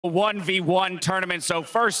1v1 tournament. So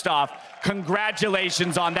first off,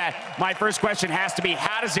 congratulations on that. My first question has to be,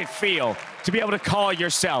 how does it feel to be able to call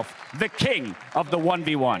yourself the king of the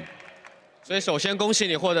 1v1? 所以首先恭喜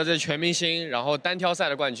你获得这全明星，然后单挑赛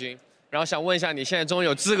的冠军。然后想问一下，你现在终于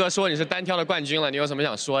有资格说你是单挑的冠军了，你有什么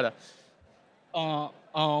想说的？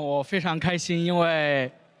我非常开心，因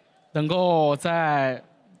为能够在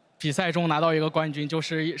比赛中拿到一个冠军，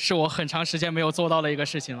是我很长时间没有做到的一个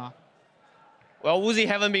事情了。 Well, Uzi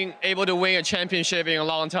haven't been able to win a championship in a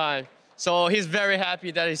long time, so he's very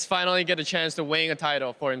happy that he's finally get a chance to win a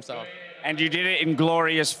title for himself. And you did it in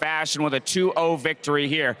glorious fashion with a 2-0 victory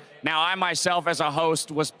here. Now, I myself, as a host,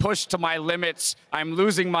 was pushed to my limits. I'm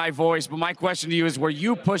losing my voice, but my question to you is, were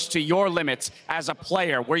you pushed to your limits as a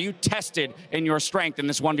player? Were you tested in your strength in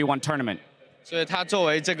this 1v1 tournament? 所以他作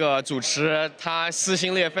为这个主持，他撕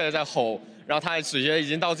心裂肺的在吼。 然后他也觉得已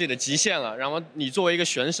经到自己的极限了。然后你作为一个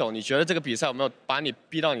选手，你觉得这个比赛有没有把你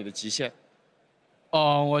逼到你的极限？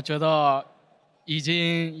我觉得已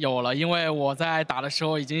经有了，因为我在打的时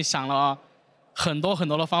候已经想了很多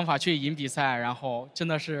的方法去赢比赛，然后真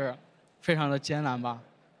的是非常的艰难吧。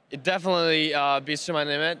It definitely beats to my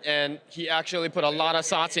limit, and he actually put a lot of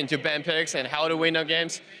thoughts into band picks and how to win the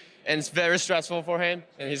games. And it's very stressful for him,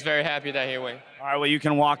 and he's very happy that he won. All right, well, you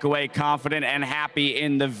can walk away confident and happy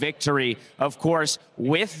in the victory. Of course,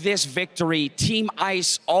 with this victory, Team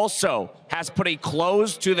Ice also has put a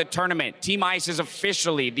close to the tournament. Team Ice is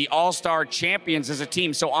officially the All-Star champions as a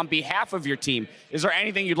team. So on behalf of your team, is there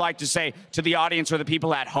anything you'd like to say to the audience or the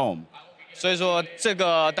people at home? 所以说，这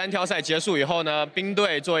个单挑赛结束以后呢，冰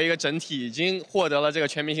队作为一个整体已经获得了这个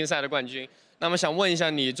全明星赛的冠军。 那么想问一下，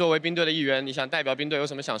你作为冰队的一员，你想代表冰队有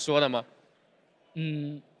什么想说的吗？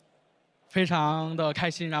非常的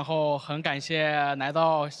开心，然后很感谢来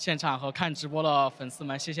到现场和看直播的粉丝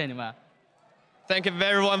们，谢谢你们。Thank you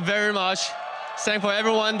everyone very much. Thank for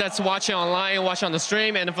everyone that's watching online, watching on the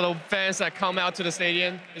stream, and for the fans that come out to the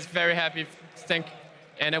stadium. It's very happy.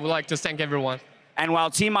 And I would like to thank everyone. And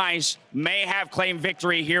while Team Ice may have claimed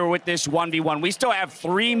victory here with this 1v1, we still have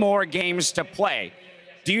 3 more games to play.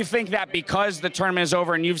 Do you think that because the tournament is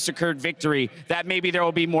over and you've secured victory, that maybe there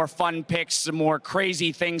will be more fun picks, some more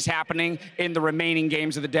crazy things happening in the remaining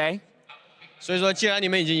games of the day? 所以说，既然你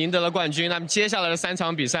们已经赢得了冠军，那么接下来的3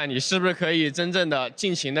场比赛，你是不是可以真正的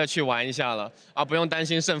尽情的去玩一下了，而不用担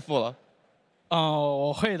心胜负了？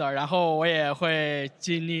我会的，然后我也会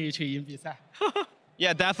尽力去赢比赛。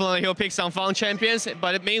Yeah, definitely he'll pick some fun champions,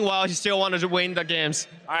 but meanwhile, he still wanted to win the games.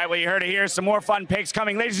 All right, well, you heard it here. Some more fun picks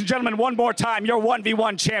coming. Ladies and gentlemen, one more time, your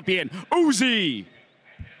 1v1 champion, Uzi.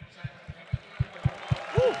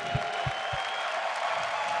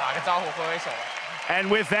 打个招呼，挥挥手。 And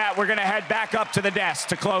with that, we're going to head back up to the desk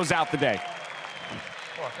to close out the day.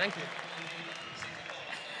 Well, thank you.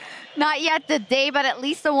 Not yet the day, but at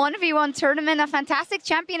least the 1v1 tournament, a fantastic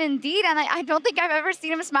champion indeed. And I don't think I've ever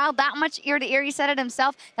seen him smile that much ear to ear. He said it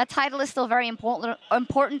himself. That title is still very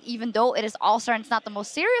important, even though it is All-Star and it's not the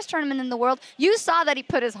most serious tournament in the world. You saw that he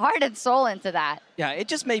put his heart and soul into that. Yeah, it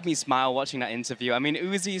just made me smile watching that interview. I mean,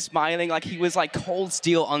 Uzi smiling like he was like cold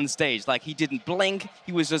steel on stage. Like he didn't blink.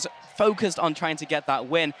 He was just focused on trying to get that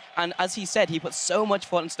win. And as he said, he put so much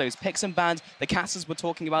thought into those picks and bans. The casters were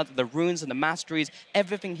talking about the runes and the masteries.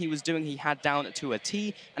 Everything he was doing, he had down to a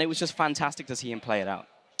T. And it was just fantastic to see him play it out.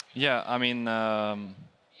 Yeah, I mean,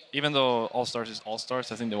 even though All-Stars is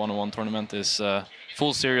All-Stars, I think the 1-on-1 tournament is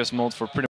full serious mode for pretty